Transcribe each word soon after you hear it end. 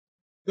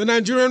The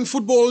Nigerian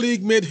Football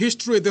League made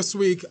history this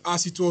week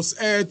as it was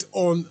aired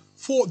on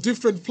 4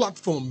 different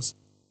platforms: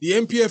 the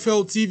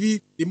MPFL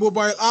TV, the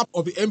mobile app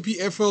of the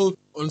MPFL,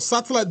 on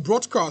satellite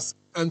broadcasts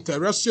and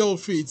terrestrial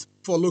feeds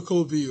for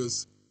local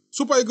viewers.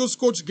 Super Eagles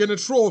coach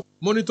Genetro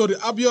monitored the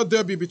Abia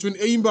derby between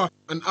Enyimba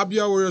and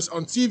Abia Warriors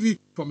on TV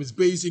from his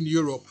base in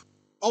Europe.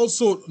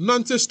 Also,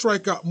 Nantes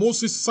striker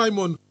Moses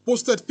Simon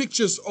posted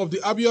pictures of the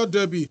Abia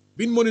derby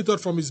being monitored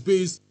from his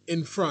base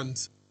in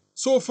France.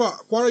 So far,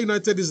 Kwara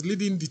United is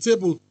leading the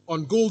table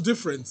on goal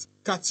difference.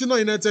 Katsina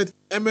United,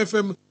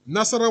 MFM,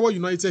 Nasarawa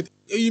United,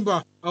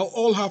 Enyimba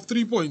all have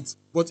 3 points,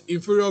 but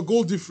inferior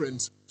goal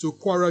difference to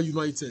Kwara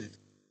United.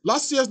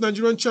 Last year's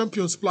Nigerian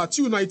champions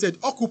Plateau United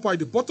occupied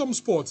the bottom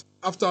spot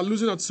after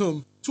losing at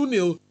home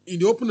 2-0 in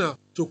the opener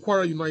to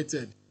Kwara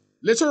United.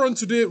 Later on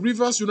today,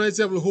 Rivers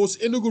United will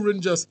host Enugu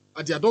Rangers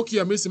at the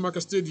Adokia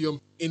Mesimaka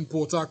Stadium in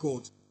Port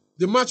Harcourt.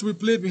 The match will be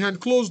played behind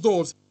closed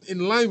doors in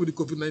line with the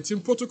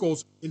COVID-19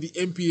 protocols in the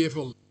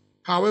MPFL.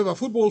 However,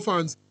 football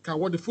fans can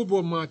watch the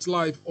football match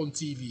live on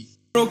TV.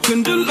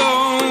 Broken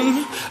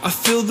alone, I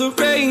feel the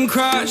rain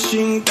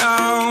crashing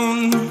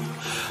down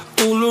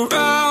all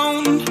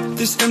around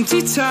this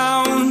empty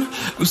town.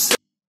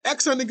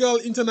 Ex-Senegal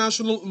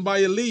international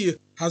Mbaye Ly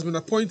has been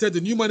appointed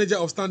the new manager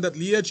of Standard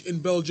Liège in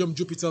Belgium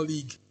Jupiter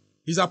League.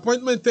 His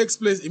appointment takes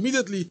place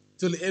immediately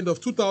till the end of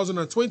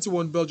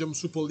 2021 Belgium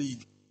Super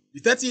League. The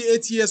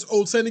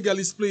 38-year-old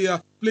Senegalese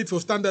player played for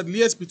Standard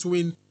Liège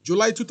between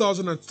July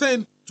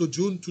 2010 to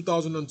June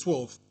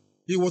 2012.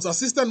 He was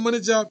assistant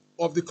manager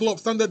of the club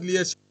Standard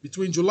Liège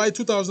between July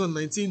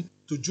 2019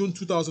 to June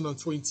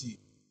 2020.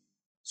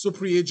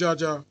 Supriye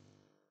Jaja,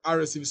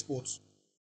 RSTV Sports.